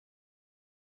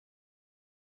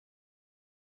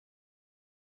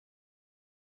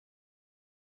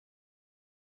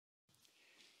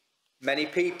Many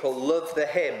people love the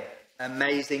hymn,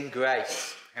 Amazing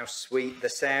Grace. How sweet the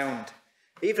sound.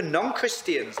 Even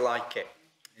non-Christians like it.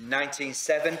 In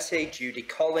 1970, Judy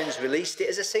Collins released it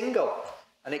as a single,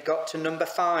 and it got to number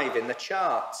 5 in the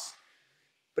charts.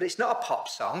 But it's not a pop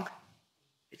song,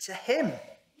 it's a hymn.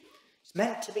 It's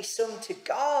meant to be sung to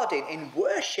God in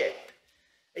worship.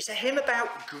 It's a hymn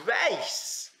about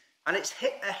grace, and it's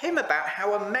a hymn about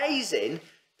how amazing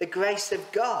the grace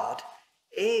of God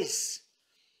is.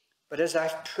 But as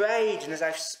I've prayed and as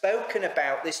I've spoken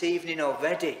about this evening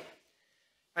already,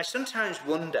 I sometimes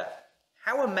wonder,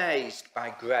 how amazed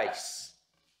by grace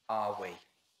are we?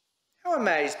 How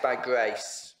amazed by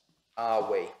grace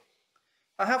are we?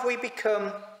 Or have we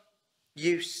become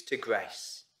used to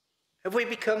grace? Have we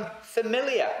become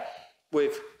familiar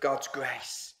with God's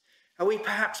grace? Are we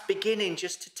perhaps beginning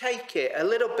just to take it a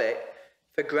little bit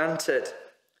for granted?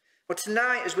 Well,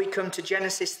 tonight, as we come to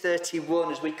Genesis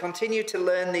 31, as we continue to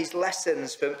learn these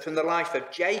lessons from the life of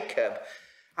Jacob,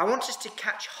 I want us to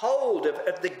catch hold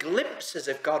of the glimpses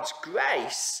of God's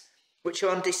grace which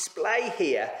are on display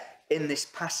here in this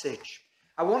passage.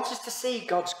 I want us to see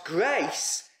God's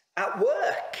grace at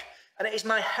work. And it is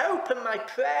my hope and my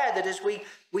prayer that as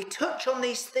we touch on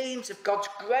these themes of God's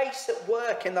grace at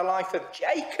work in the life of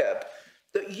Jacob,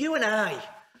 that you and I,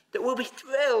 that we'll be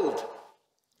thrilled,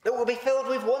 that we'll be filled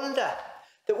with wonder,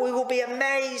 that we will be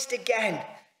amazed again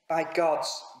by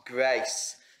God's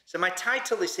grace. So my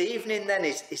title this evening then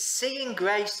is Seeing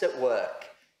Grace at Work.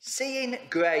 Seeing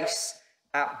Grace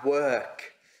at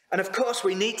Work. And of course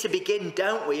we need to begin,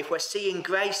 don't we, if we're seeing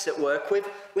grace at work, with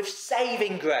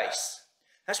saving grace.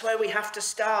 That's where we have to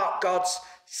start, God's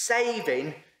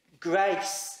saving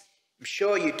grace. I'm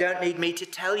sure you don't need me to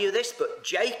tell you this, but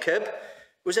Jacob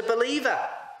was a believer.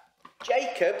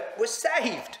 Jacob was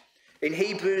saved. In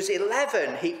Hebrews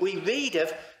 11, we read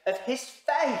of his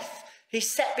faith. He's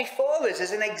set before us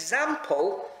as an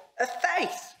example of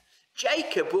faith.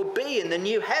 Jacob will be in the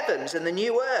new heavens and the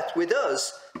new earth with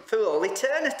us for all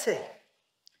eternity.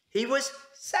 He was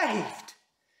saved.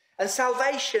 And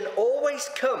salvation always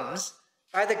comes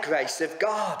by the grace of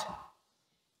God.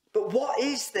 But what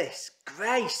is this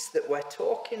grace that we're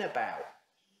talking about?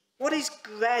 What is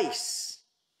grace?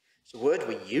 It's a word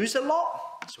we use a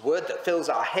lot. It's a word that fills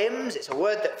our hymns. It's a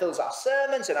word that fills our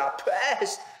sermons and our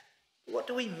prayers. What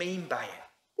do we mean by it?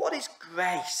 What is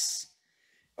grace?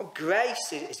 Well,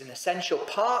 grace is an essential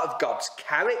part of God's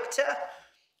character.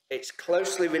 It's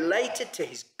closely related to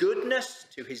his goodness,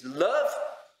 to his love,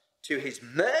 to his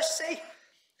mercy.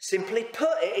 Simply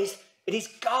put, it is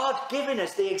God giving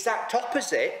us the exact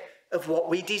opposite of what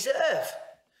we deserve.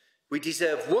 We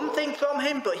deserve one thing from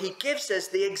him, but he gives us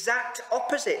the exact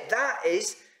opposite. That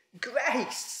is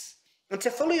grace. And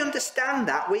to fully understand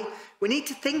that, we need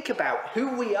to think about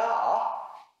who we are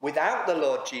without the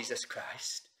Lord Jesus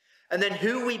Christ, and then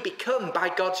who we become by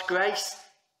God's grace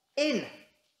in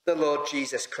the Lord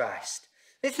Jesus Christ.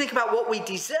 We need to think about what we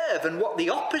deserve and what the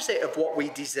opposite of what we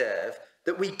deserve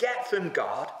that we get from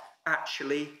God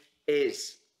actually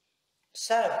is.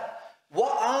 So,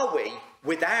 what are we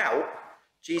without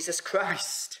Jesus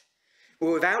Christ?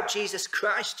 Well, without Jesus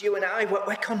Christ, you and I,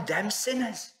 we're condemned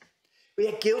sinners. We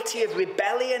are guilty of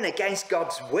rebellion against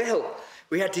God's will.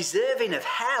 We are deserving of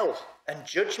hell and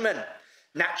judgment.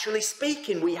 Naturally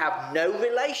speaking, we have no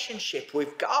relationship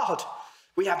with God.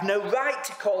 We have no right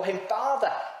to call him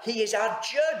Father. He is our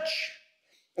judge.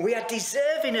 We are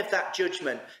deserving of that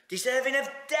judgment, deserving of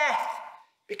death,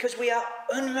 because we are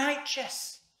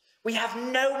unrighteous. We have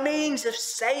no means of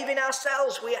saving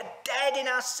ourselves. We are dead in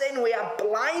our sin. We are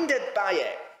blinded by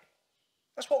it.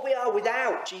 That's what we are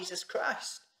without Jesus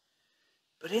Christ.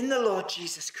 But in the Lord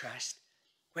Jesus Christ,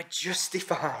 we're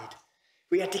justified.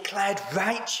 We are declared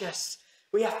righteous.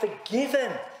 We are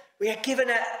forgiven. We are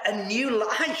given a new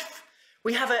life.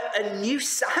 We have a new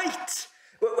sight.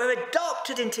 We're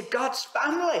adopted into God's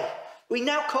family. We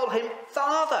now call him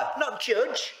Father, not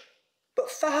Judge,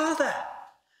 but Father.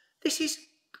 This is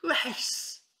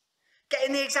grace.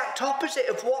 Getting the exact opposite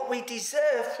of what we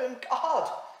deserve from God.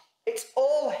 It's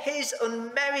all his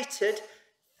unmerited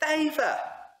favour.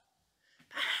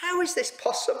 How is this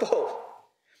possible?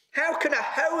 How can a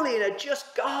holy and a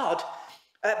just God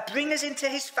bring us into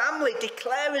his family,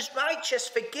 declare us righteous,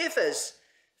 forgive us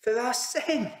for our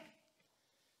sin?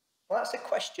 Well, that's a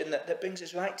question that brings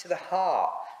us right to the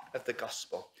heart of the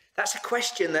gospel. That's a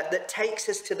question that takes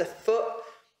us to the foot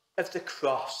of the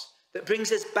cross, that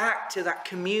brings us back to that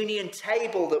communion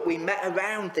table that we met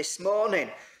around this morning,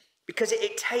 because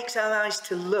it takes our eyes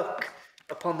to look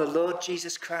upon the Lord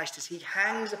Jesus Christ as he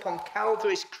hangs upon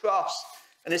Calvary's cross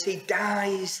and as he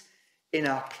dies in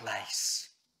our place.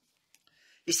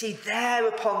 You see, there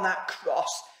upon that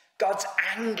cross, God's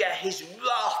anger, his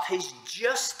wrath, his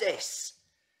justice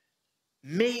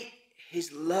meet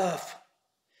his love.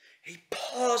 He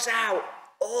pours out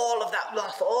all of that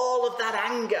wrath, all of that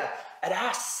anger at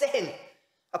our sin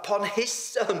upon his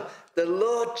Son, the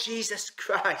Lord Jesus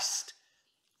Christ.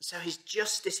 So his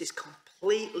justice is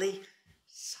completely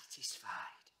satisfied.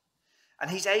 And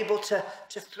he's able to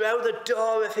throw the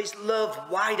door of his love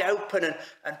wide open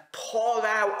and pour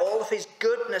out all of his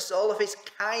goodness, all of his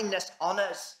kindness on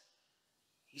us.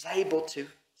 He's able to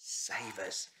save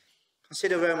us.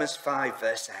 Consider Romans 5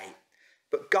 verse 8.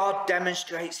 But God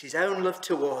demonstrates his own love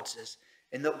towards us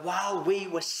in that while we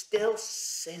were still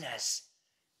sinners,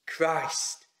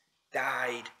 Christ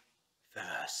died for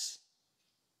us.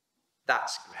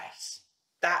 That's grace.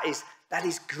 That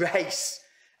is grace.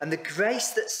 And the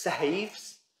grace that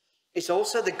saves is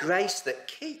also the grace that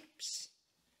keeps.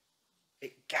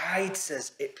 It guides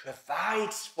us, it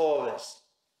provides for us,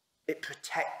 it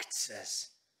protects us,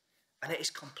 and it is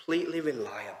completely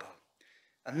reliable.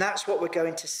 And that's what we're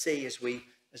going to see as we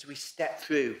step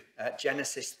through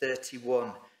Genesis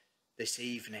 31 this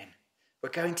evening. We're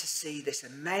going to see this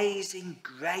amazing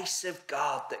grace of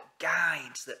God that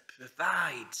guides, that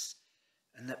provides,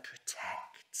 and that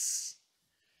protects.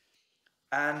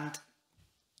 And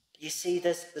you see,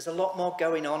 there's a lot more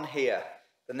going on here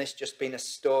than this just being a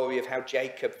story of how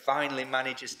Jacob finally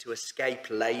manages to escape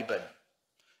Laban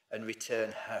and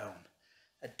return home.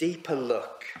 A deeper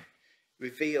look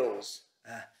reveals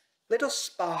little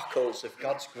sparkles of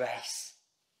God's grace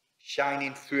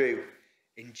shining through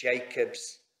in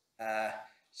Jacob's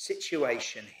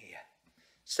situation here.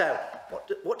 So,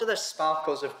 what do the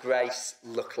sparkles of grace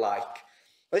look like?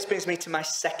 Well, this brings me to my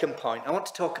second point. I want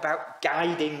to talk about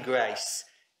guiding grace.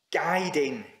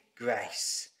 Guiding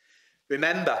grace.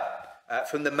 Remember,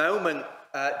 from the moment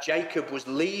Jacob was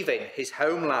leaving his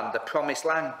homeland, the promised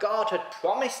land, God had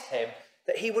promised him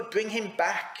that he would bring him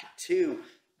back to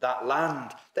that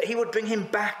land, that he would bring him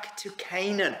back to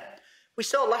Canaan. We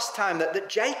saw last time that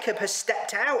Jacob has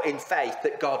stepped out in faith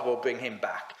that God will bring him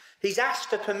back. He's asked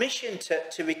for permission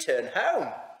to return home.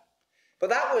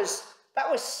 But that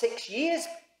was 6 years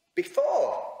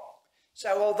before.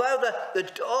 So although the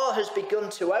door has begun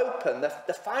to open,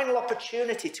 the final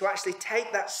opportunity to actually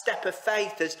take that step of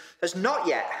faith has not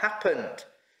yet happened.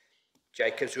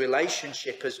 Jacob's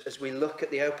relationship, as we look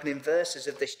at the opening verses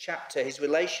of this chapter, his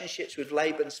relationships with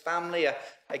Laban's family are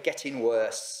getting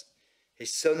worse.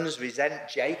 His sons resent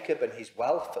Jacob and his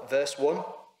wealth, verse 1.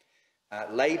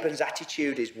 Laban's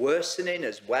attitude is worsening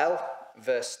as well,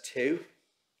 verse 2.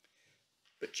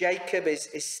 But Jacob is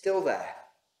still there.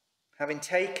 Having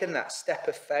taken that step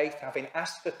of faith, having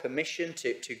asked for permission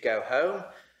to go home,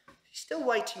 he's still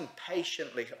waiting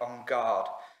patiently on God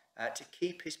to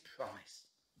keep his promise.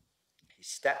 He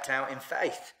stepped out in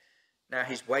faith. Now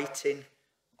he's waiting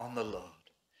on the Lord.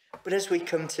 But as we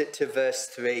come to verse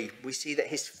 3, we see that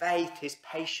his faith, his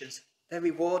patience, they're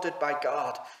rewarded by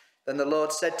God. Then the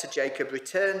Lord said to Jacob,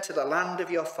 "Return to the land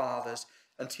of your fathers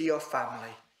and to your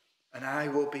family, and I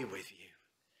will be with you."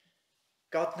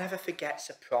 God never forgets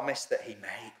a promise that he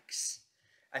makes,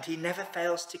 and he never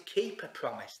fails to keep a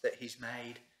promise that he's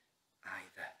made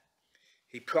either.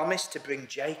 He promised to bring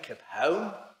Jacob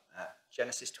home,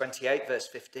 Genesis 28 verse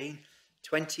 15.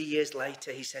 20 years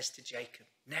later he says to Jacob,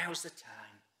 "Now's the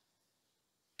time.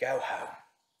 Go home.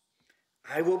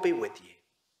 I will be with you.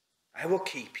 I will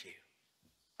keep you.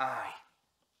 I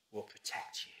will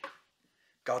protect you."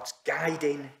 God's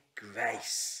guiding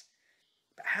grace.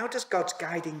 But how does God's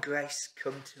guiding grace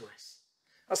come to us?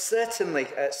 Well, certainly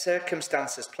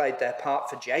circumstances played their part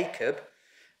for Jacob.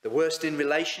 The worsening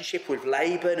relationship with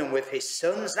Laban and with his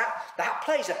sons, that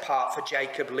plays a part for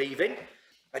Jacob leaving.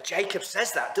 Jacob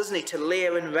says that, doesn't he, to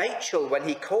Leah and Rachel when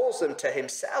he calls them to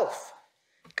himself.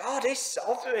 God is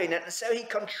sovereign, and so he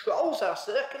controls our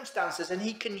circumstances, and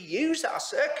he can use our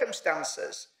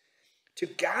circumstances to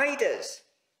guide us,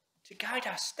 to guide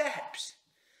our steps.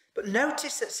 But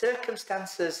notice that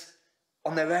circumstances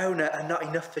on their own are not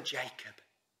enough for Jacob.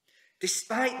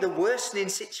 Despite the worsening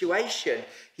situation,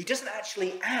 he doesn't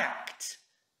actually act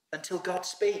until God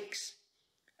speaks.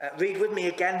 Read with me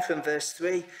again from verse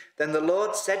 3. Then the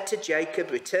Lord said to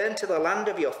Jacob, "Return to the land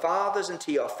of your fathers and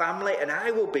to your family, and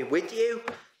I will be with you."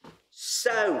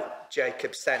 So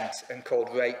Jacob sent and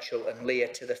called Rachel and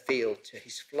Leah to the field to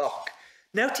his flock.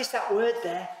 Notice that word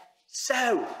there,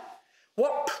 so.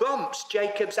 What prompts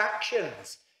Jacob's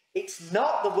actions? It's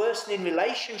not the worsening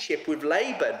relationship with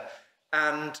Laban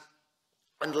and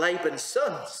Laban's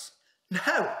sons.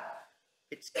 No,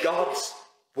 it's God's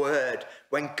word.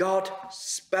 When God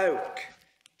spoke,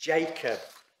 Jacob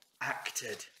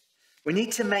acted. We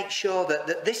need to make sure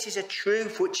that this is a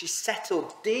truth which is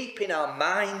settled deep in our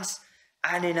minds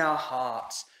and in our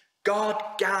hearts. God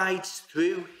guides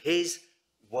through his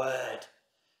word.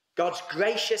 God's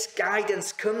gracious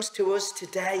guidance comes to us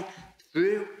today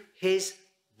through his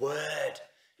word.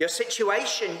 Your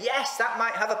situation, yes, that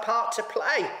might have a part to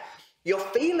play. Your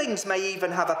feelings may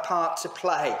even have a part to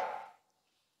play.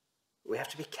 We have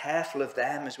to be careful of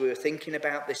them, as we were thinking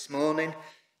about this morning.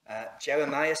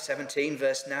 Jeremiah 17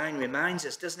 verse 9 reminds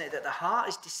us, doesn't it, that the heart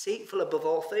is deceitful above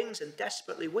all things and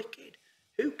desperately wicked.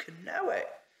 Who can know it?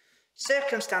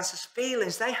 Circumstances,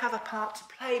 feelings, they have a part to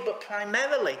play, but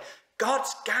primarily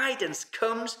God's guidance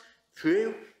comes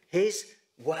through his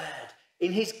word.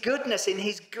 In his goodness, in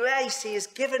his grace, he has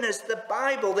given us the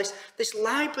Bible, this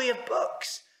library of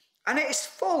books, and it is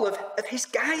full of his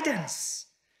guidance.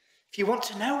 If you want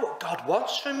to know what God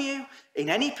wants from you in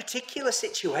any particular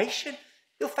situation,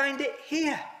 you'll find it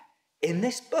here in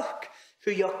this book.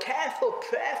 Through your careful,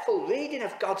 prayerful reading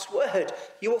of God's word,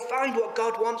 you will find what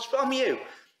God wants from you.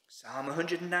 Psalm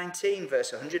 119,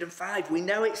 verse 105, we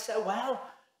know it so well.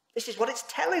 This is what it's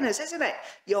telling us, isn't it?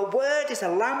 Your word is a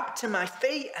lamp to my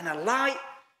feet and a light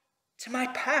to my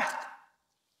path.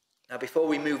 Now, before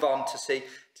we move on to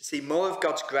see more of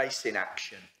God's grace in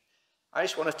action, I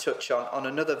just want to touch on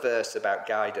another verse about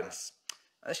guidance.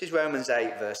 This is Romans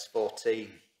 8, verse 14.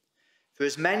 For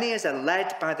as many as are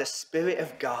led by the Spirit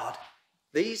of God,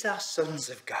 these are sons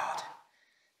of God.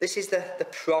 This is the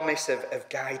promise of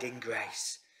guiding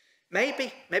grace.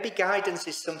 Maybe guidance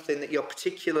is something that you're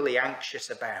particularly anxious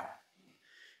about.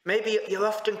 Maybe you're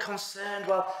often concerned,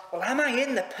 well, am I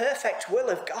in the perfect will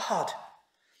of God?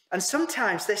 And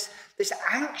sometimes this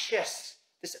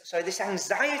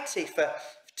anxiety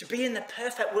to be in the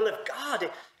perfect will of God,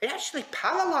 it actually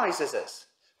paralyzes us.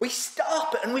 We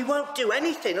stop and we won't do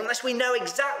anything unless we know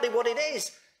exactly what it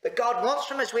is that God wants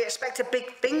from us. We expect a big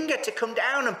finger to come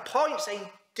down and point saying,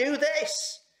 do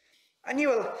this. I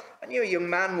knew a young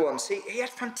man once. He had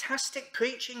fantastic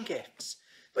preaching gifts,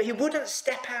 but he wouldn't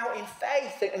step out in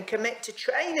faith and commit to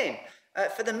training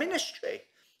for the ministry.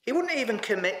 He wouldn't even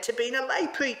commit to being a lay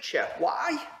preacher.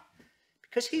 Why?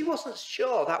 Because he wasn't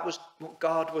sure that was what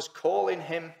God was calling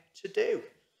him to do.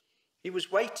 He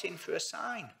was waiting for a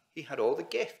sign. He had all the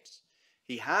gifts.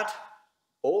 He had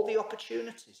all the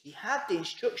opportunities. He had the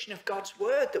instruction of God's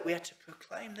word that we had to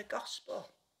proclaim the gospel.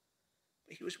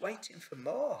 But he was waiting for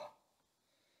more.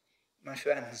 My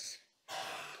friends,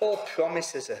 Paul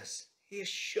promises us, he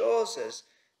assures us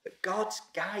that God's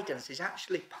guidance is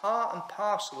actually part and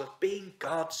parcel of being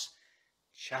God's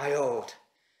child.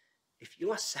 If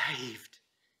you are saved,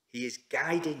 he is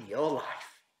guiding your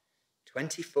life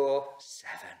 24/7.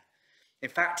 In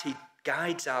fact, he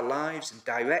guides our lives and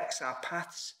directs our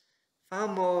paths far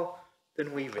more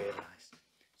than we realise.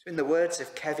 So in the words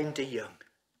of Kevin DeYoung,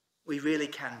 we really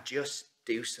can just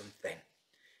do something.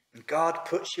 And God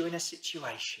puts you in a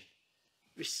situation.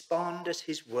 Respond as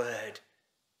his word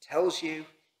tells you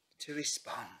to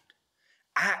respond.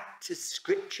 Act as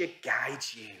scripture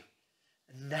guides you.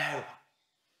 And know,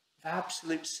 with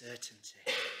absolute certainty,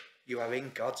 you are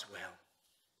in God's will.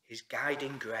 His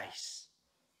guiding grace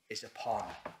is upon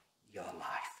your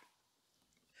life.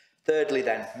 Thirdly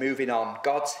then, moving on,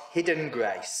 God's hidden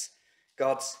grace.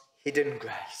 God's hidden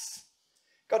grace.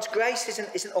 God's grace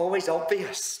isn't always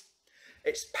obvious.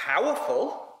 It's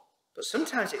powerful, but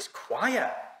sometimes it's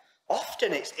quiet.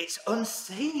 Often it's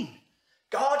unseen.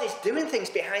 God is doing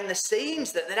things behind the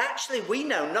scenes that actually we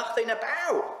know nothing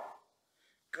about.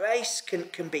 Grace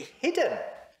can be hidden.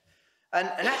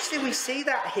 And actually we see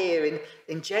that here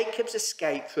in Jacob's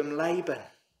escape from Laban.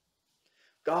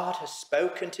 God has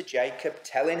spoken to Jacob,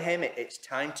 telling him it's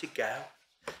time to go.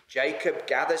 Jacob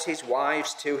gathers his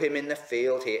wives to him in the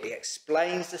field. He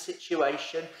explains the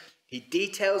situation. He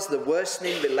details the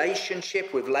worsening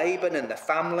relationship with Laban and the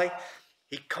family.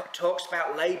 He talks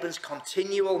about Laban's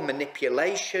continual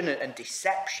manipulation and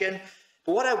deception.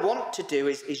 But what I want to do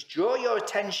is draw your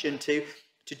attention to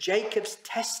Jacob's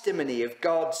testimony of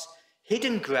God's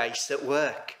hidden grace at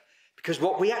work. Because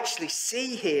what we actually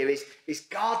see here is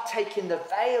God taking the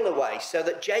veil away so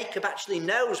that Jacob actually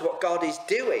knows what God is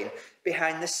doing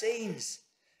behind the scenes.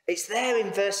 It's there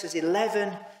in verses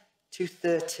 11 to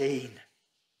 13.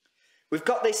 We've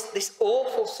got this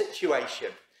awful situation.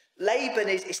 Laban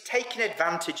is taking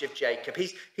advantage of Jacob.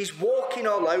 He's walking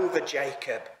all over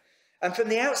Jacob. And from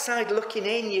the outside looking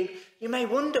in, you may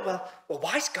wonder, well,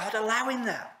 why is God allowing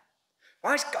that?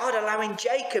 Why is God allowing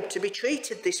Jacob to be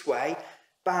treated this way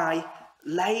by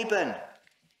Laban?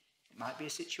 It might be a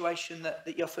situation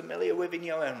that you're familiar with in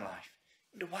your own life.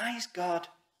 Why is God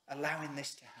allowing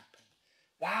this to happen?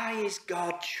 Why is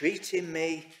God treating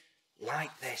me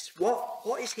like this?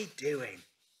 What is he doing?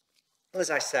 Well, as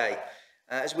I say,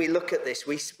 as we look at this,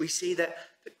 we see that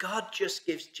God just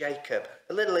gives Jacob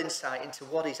a little insight into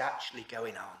what is actually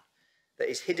going on, that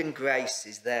his hidden grace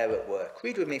is there at work.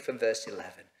 Read with me from verse 11.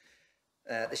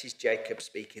 This is Jacob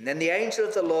speaking. Then the angel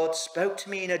of the Lord spoke to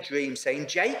me in a dream, saying,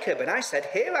 Jacob, and I said,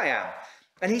 here I am.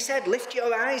 And he said, lift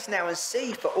your eyes now and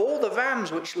see, for all the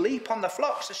rams which leap on the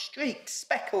flocks are streaked,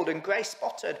 speckled and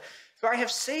grey-spotted. For I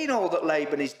have seen all that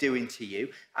Laban is doing to you.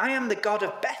 I am the God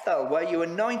of Bethel, where you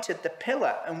anointed the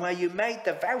pillar and where you made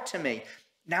the vow to me.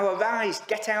 Now arise,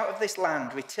 get out of this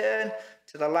land, return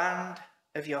to the land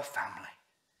of your family.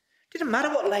 It didn't matter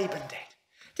what Laban did.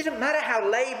 It didn't matter how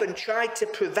Laban tried to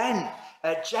prevent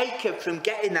Jacob from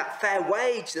getting that fair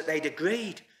wage that they'd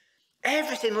agreed.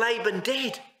 Everything Laban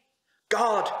did,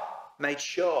 God made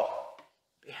sure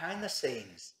behind the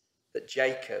scenes that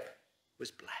Jacob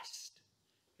was blessed.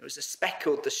 It was the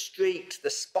speckled, the streaked, the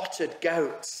spotted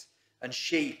goats and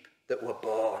sheep that were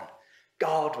born.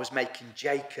 God was making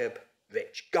Jacob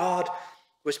rich. God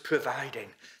was providing.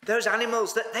 Those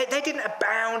animals, that they didn't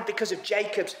abound because of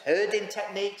Jacob's herding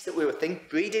techniques that we were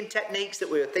breeding techniques that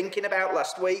we were thinking about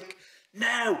last week.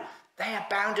 No, they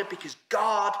abounded because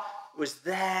God was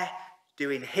there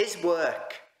doing his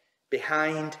work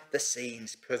behind the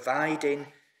scenes, providing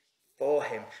for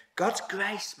him. God's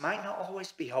grace might not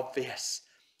always be obvious,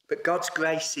 but God's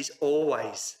grace is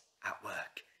always at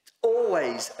work. It's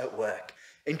always at work.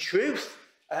 In truth,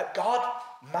 God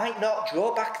might not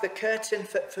draw back the curtain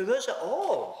for us at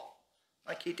all,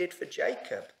 like he did for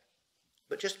Jacob.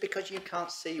 But just because you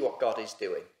can't see what God is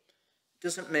doing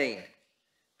doesn't mean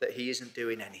that he isn't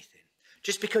doing anything.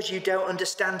 Just because you don't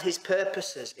understand his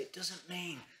purposes, it doesn't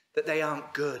mean that they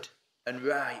aren't good and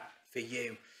right for you.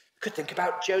 You could think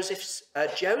about Joseph,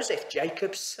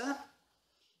 Jacob's son,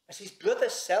 as his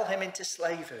brothers sell him into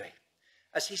slavery,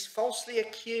 as he's falsely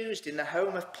accused in the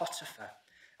home of Potiphar,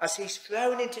 as he's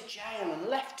thrown into jail and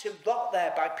left to rot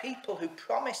there by people who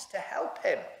promised to help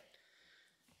him.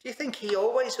 Do you think he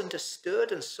always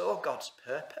understood and saw God's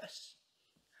purpose?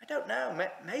 I don't know.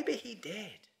 Maybe he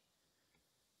did.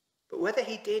 But whether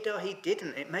he did or he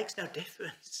didn't, it makes no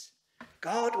difference.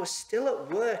 God was still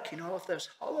at work in all of those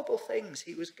horrible things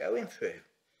he was going through.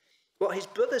 What his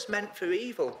brothers meant for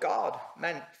evil, God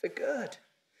meant for good.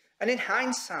 And in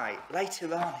hindsight,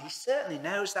 later on, he certainly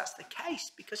knows that's the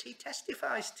case because he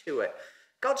testifies to it.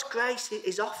 God's grace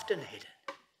is often hidden.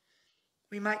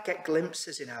 We might get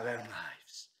glimpses in our own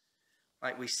lives,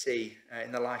 like we see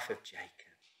in the life of Jacob.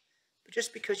 But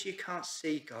just because you can't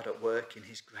see God at work in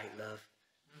his great love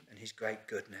and his great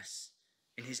goodness,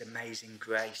 in his amazing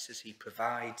grace as he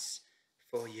provides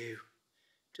for you,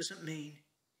 doesn't mean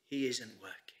he isn't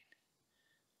working.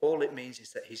 All it means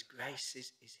is that his grace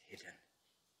is hidden.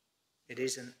 It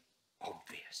isn't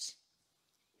obvious.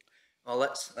 Well,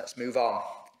 let's move on.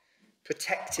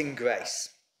 Protecting grace.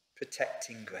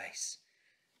 Protecting grace.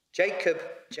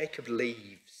 Jacob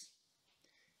leaves.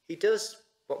 He does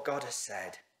what God has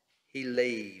said. He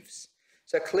leaves.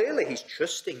 So clearly he's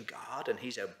trusting God and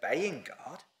he's obeying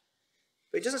God.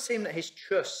 But it doesn't seem that his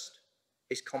trust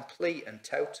is complete and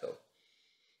total.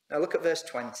 Now look at verse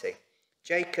 20.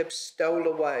 Jacob stole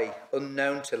away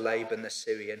unknown to Laban the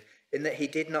Syrian, in that he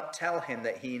did not tell him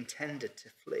that he intended to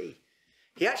flee.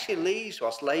 He actually leaves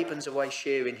whilst Laban's away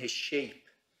shearing his sheep.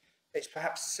 It's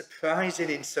perhaps surprising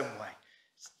in some way.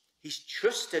 He's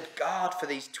trusted God for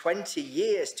these 20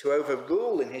 years to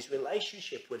overrule in his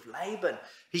relationship with Laban.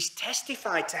 He's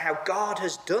testified to how God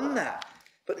has done that.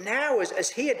 But now,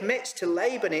 as he admits to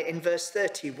Laban in verse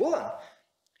 31,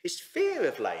 his fear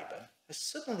of Laban has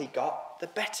suddenly got the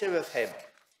better of him.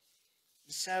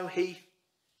 And so he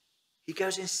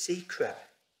goes in secret.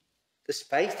 There's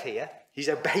faith here. He's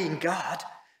obeying God.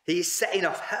 He is setting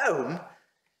off home.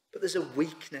 But there's a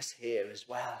weakness here as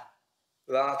well,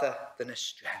 rather than a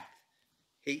strength.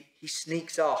 He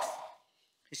sneaks off.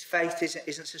 His faith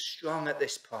isn't so strong at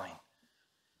this point.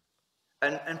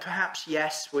 And perhaps,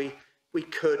 yes, we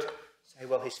could say,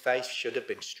 well, his faith should have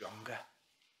been stronger.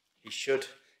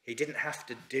 He didn't have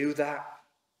to do that.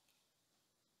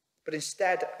 But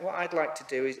instead, what I'd like to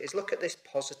do is look at this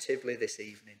positively this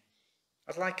evening.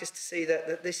 I'd like us to see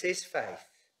that this is faith.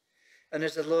 And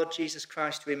as the Lord Jesus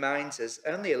Christ reminds us,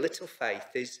 only a little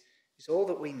faith is all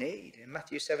that we need. In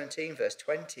Matthew 17, verse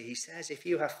 20, he says, if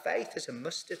you have faith as a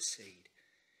mustard seed,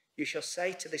 you shall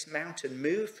say to this mountain,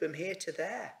 move from here to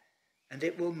there, and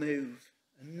it will move,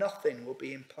 and nothing will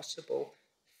be impossible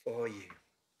for you.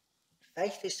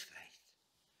 Faith is faith.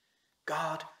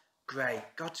 God's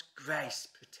grace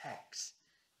protects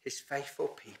his faithful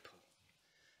people.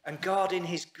 And God in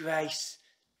his grace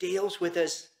deals with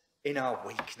us in our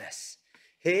weakness.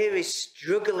 Here is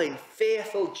struggling,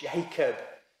 fearful Jacob.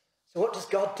 So what does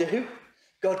God do?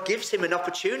 God gives him an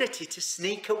opportunity to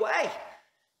sneak away.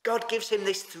 God gives him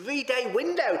this 3-day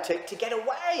window to get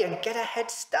away and get a head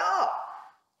start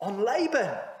on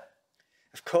Laban.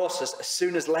 Of course, as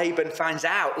soon as Laban finds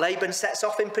out, Laban sets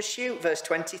off in pursuit, verse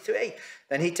 23.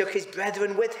 Then he took his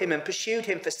brethren with him and pursued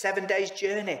him for 7 days'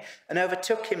 journey and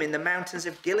overtook him in the mountains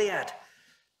of Gilead.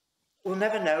 We'll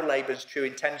never know Laban's true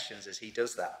intentions as he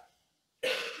does that.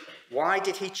 Why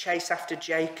did he chase after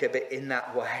Jacob in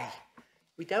that way?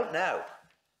 We don't know,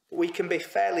 but we can be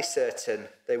fairly certain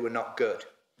they were not good.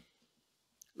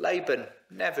 Laban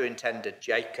never intended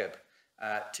Jacob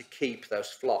to keep those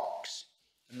flocks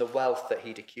and the wealth that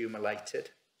he'd accumulated.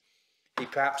 He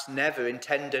perhaps never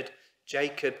intended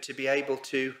Jacob to be able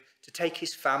to take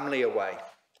his family away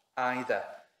either.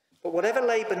 But whatever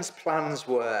Laban's plans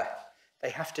were,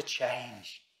 they have to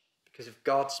change because of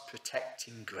God's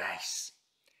protecting grace.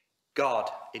 God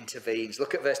intervenes.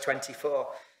 Look at verse 24.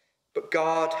 But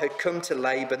God had come to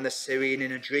Laban the Syrian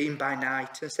in a dream by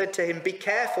night and said to him, "Be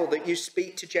careful that you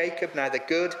speak to Jacob neither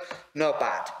good nor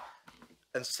bad."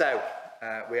 And so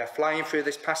we are flying through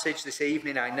this passage this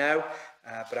evening, I know,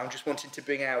 but I'm just wanting to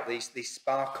bring out these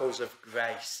sparkles of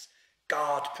grace.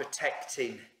 God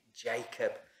protecting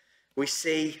Jacob. We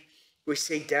see,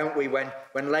 don't we, when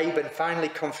Laban finally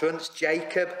confronts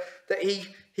Jacob, that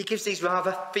he gives these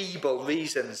rather feeble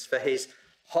reasons for his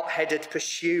hot-headed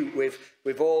pursuit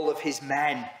with all of his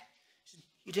men.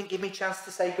 You didn't give me a chance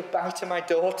to say goodbye to my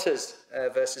daughters,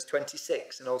 verses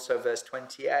 26 and also verse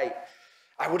 28.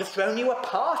 I would have thrown you a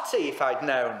party if I'd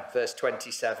known, verse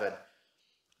 27.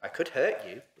 I could hurt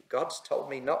you, but God's told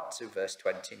me not to, verse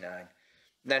 29.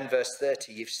 And then verse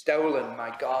 30, you've stolen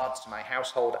my gods, my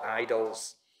household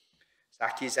idols. It's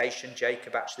accusation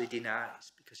Jacob actually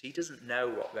denies because he doesn't know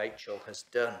what Rachel has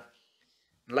done.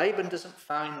 Laban doesn't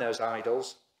find those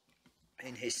idols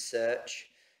in his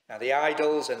search. Now, the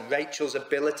idols and Rachel's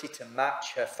ability to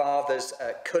match her father's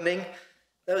cunning,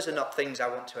 those are not things I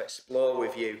want to explore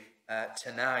with you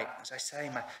tonight. As I say,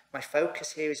 my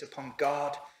focus here is upon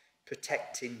God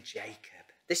protecting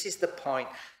Jacob. This is the point.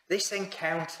 This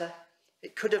encounter,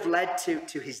 it could have led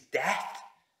to his death.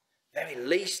 At the very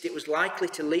least, it was likely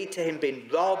to lead to him being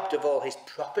robbed of all his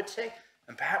property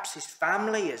and perhaps his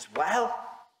family as well.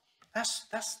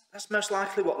 That's most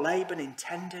likely what Laban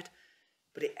intended,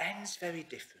 but it ends very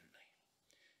differently.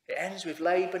 It ends with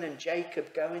Laban and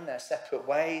Jacob going their separate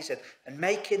ways and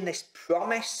making this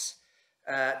promise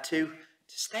to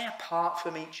stay apart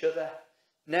from each other,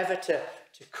 never to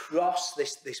cross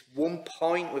this one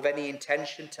point with any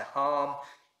intention to harm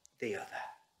the other.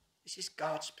 This is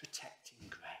God's protecting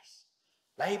grace.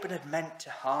 Laban had meant to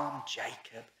harm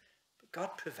Jacob, but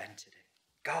God prevented it.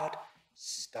 God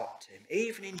stopped him.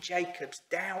 Even in Jacob's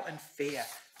doubt and fear,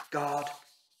 God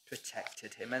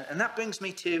protected him. And that brings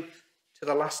me to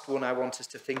the last one I want us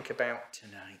to think about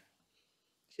tonight.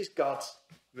 This is God's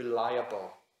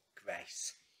reliable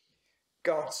grace.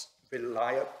 God's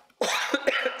reliable,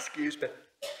 excuse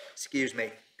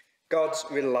me, God's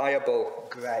reliable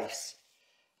grace.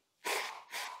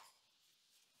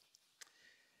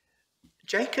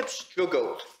 Jacob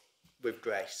struggled with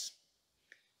grace.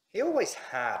 He always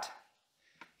had.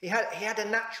 He had a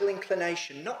natural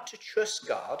inclination not to trust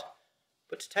God,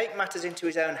 but to take matters into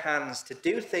his own hands, to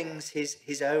do things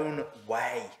his own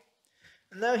way.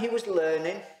 And though he was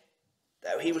learning,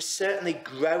 though he was certainly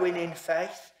growing in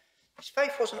faith, his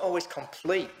faith wasn't always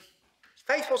complete. His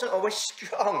faith wasn't always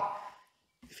strong.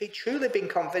 If he'd truly been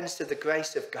convinced of the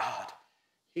grace of God,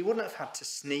 he wouldn't have had to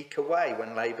sneak away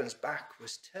when Laban's back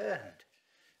was turned.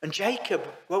 And Jacob,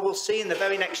 well, we'll see in the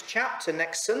very next chapter,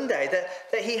 next Sunday,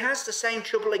 that he has the same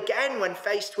trouble again when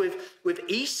faced with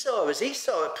Esau, as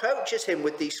Esau approaches him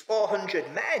with these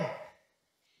 400 men.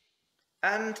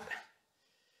 And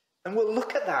we'll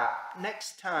look at that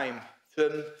next time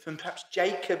from perhaps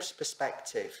Jacob's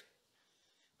perspective.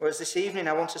 Whereas this evening,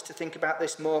 I want us to think about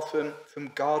this more from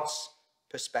God's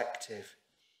perspective.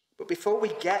 But before we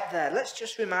get there, let's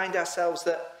just remind ourselves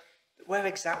that we're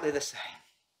exactly the same.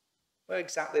 We're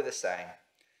exactly the same.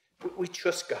 We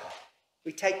trust God.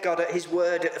 We take God at his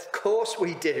word. Of course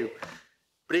we do.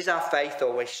 But is our faith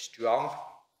always strong?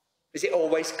 Is it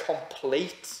always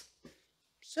complete?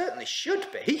 Certainly should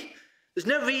be. There's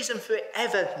no reason for it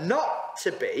ever not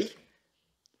to be.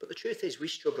 But the truth is we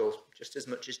struggle just as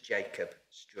much as Jacob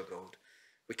struggled.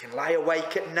 We can lie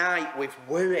awake at night with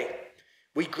worry.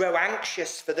 We grow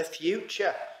anxious for the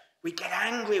future. We get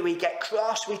angry, we get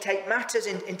cross, we take matters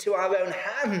into our own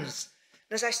hands.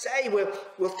 And as I say,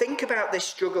 we'll think about this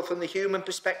struggle from the human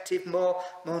perspective more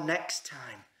next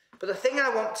time. But the thing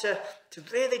I want to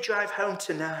really drive home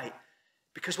tonight,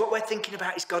 because what we're thinking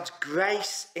about is God's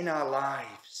grace in our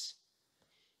lives.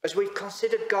 As we've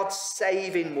considered God's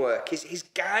saving work, his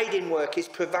guiding work, his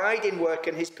providing work,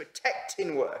 and his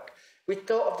protecting work, we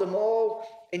thought of them all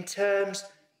in terms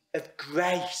of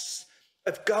grace,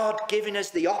 of God giving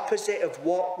us the opposite of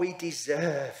what we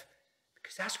deserve,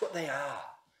 because that's what they are.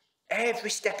 Every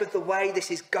step of the way,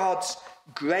 this is God's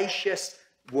gracious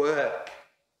work.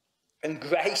 And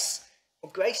grace,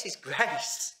 well, grace is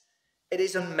grace. It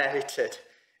is unmerited.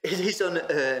 It is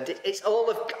unearned. It's all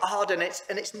of God, and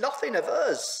it's nothing of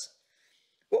us.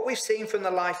 What we've seen from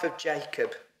the life of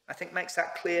Jacob, I think, makes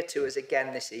that clear to us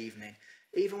again this evening.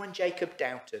 Even when Jacob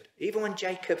doubted, even when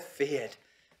Jacob feared,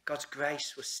 God's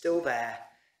grace was still there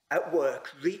at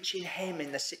work, reaching him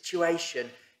in the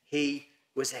situation he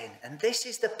was in. And this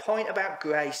is the point about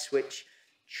grace which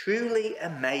truly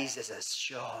amazes us,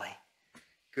 surely.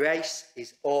 Grace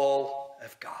is all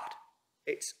of God.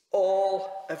 It's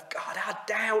all of God. Our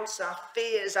doubts, our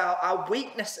fears, our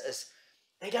weaknesses,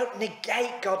 they don't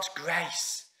negate God's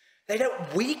grace. They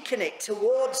don't weaken it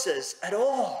towards us at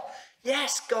all.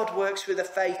 Yes, God works through the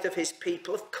faith of his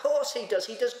people. Of course he does.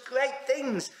 He does great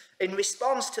things in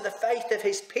response to the faith of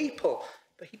his people.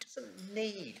 But he doesn't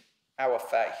need our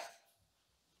faith.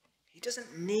 He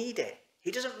doesn't need it.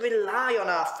 He doesn't rely on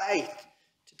our faith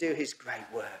to do his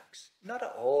great works. Not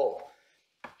at all.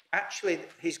 Actually,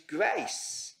 his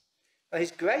grace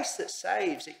that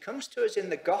saves, it comes to us in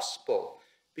the gospel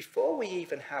before we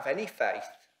even have any faith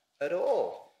at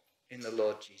all in the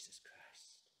Lord Jesus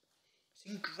Christ. It's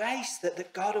in grace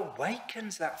that God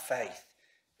awakens that faith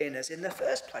in us in the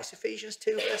first place. Ephesians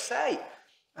 2 verse 8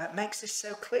 makes this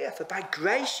so clear. For by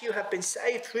grace you have been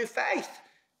saved through faith,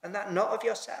 and that not of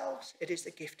yourselves. It is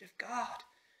the gift of God.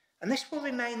 And this will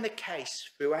remain the case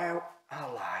throughout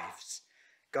our lives.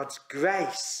 God's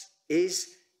grace is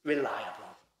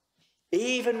reliable.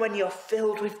 Even when you're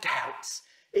filled with doubts,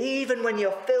 even when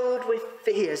you're filled with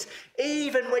fears,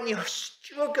 even when you're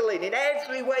struggling in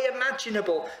every way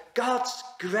imaginable, God's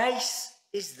grace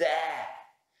is there.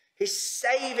 His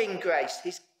saving grace,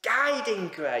 his guiding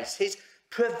grace, his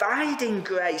providing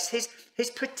grace, his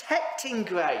protecting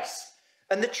grace.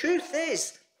 And the truth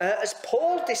is, as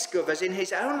Paul discovers in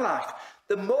his own life,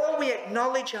 the more we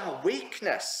acknowledge our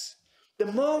weakness,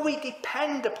 the more we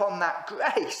depend upon that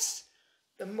grace,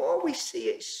 the more we see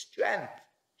its strength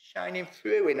shining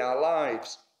through in our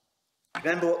lives.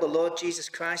 Remember what the Lord Jesus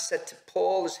Christ said to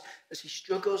Paul as he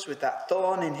struggles with that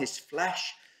thorn in his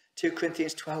flesh? 2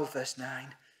 Corinthians 12 verse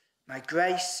 9. My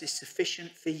grace is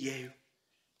sufficient for you,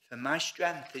 for my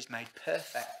strength is made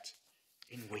perfect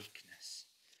in weakness.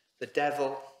 The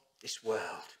devil, this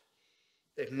world,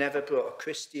 they've never brought a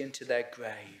Christian to their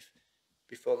grave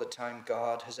before the time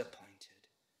God has appointed.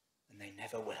 And they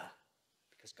never will,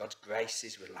 because God's grace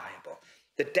is reliable.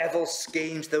 The devil's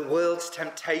schemes, the world's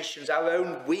temptations, our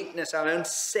own weakness, our own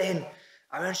sin,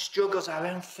 our own struggles, our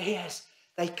own fears,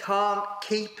 they can't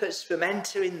keep us from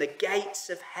entering the gates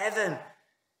of heaven,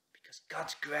 because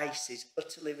God's grace is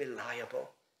utterly reliable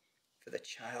for the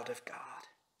child of God.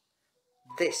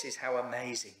 This is how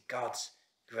amazing God's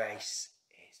grace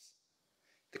is.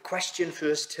 The question for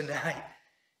us tonight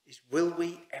is, will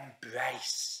we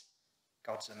embrace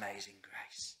God's amazing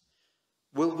grace?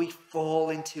 Will we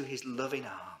fall into his loving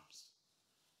arms?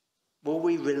 Will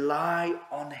we rely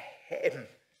on him?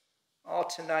 Oh,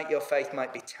 tonight your faith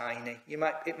might be tiny.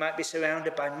 It might be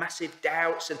surrounded by massive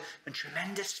doubts and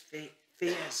tremendous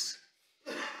fears.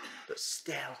 But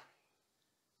still,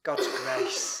 God's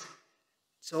grace,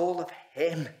 it's all of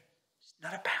him. It's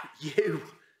not about you.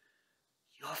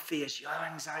 Your fears, your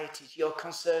anxieties, your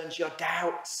concerns, your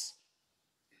doubts.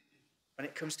 When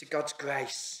it comes to God's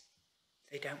grace,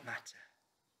 they don't matter.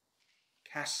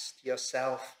 Cast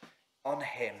yourself on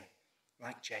him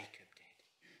like Jacob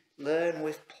did. Learn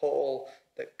with Paul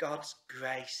that God's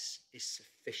grace is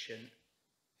sufficient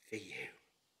for you.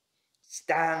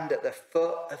 Stand at the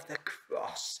foot of the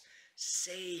cross.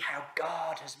 See how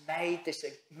God has made this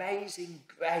amazing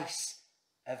grace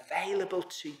available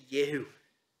to you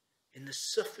in the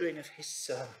suffering of his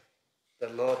Son, the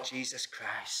Lord Jesus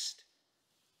Christ,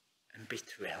 and be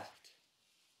thrilled.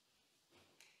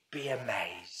 Be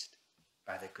amazed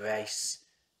by the grace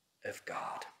of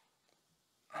God.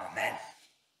 Amen.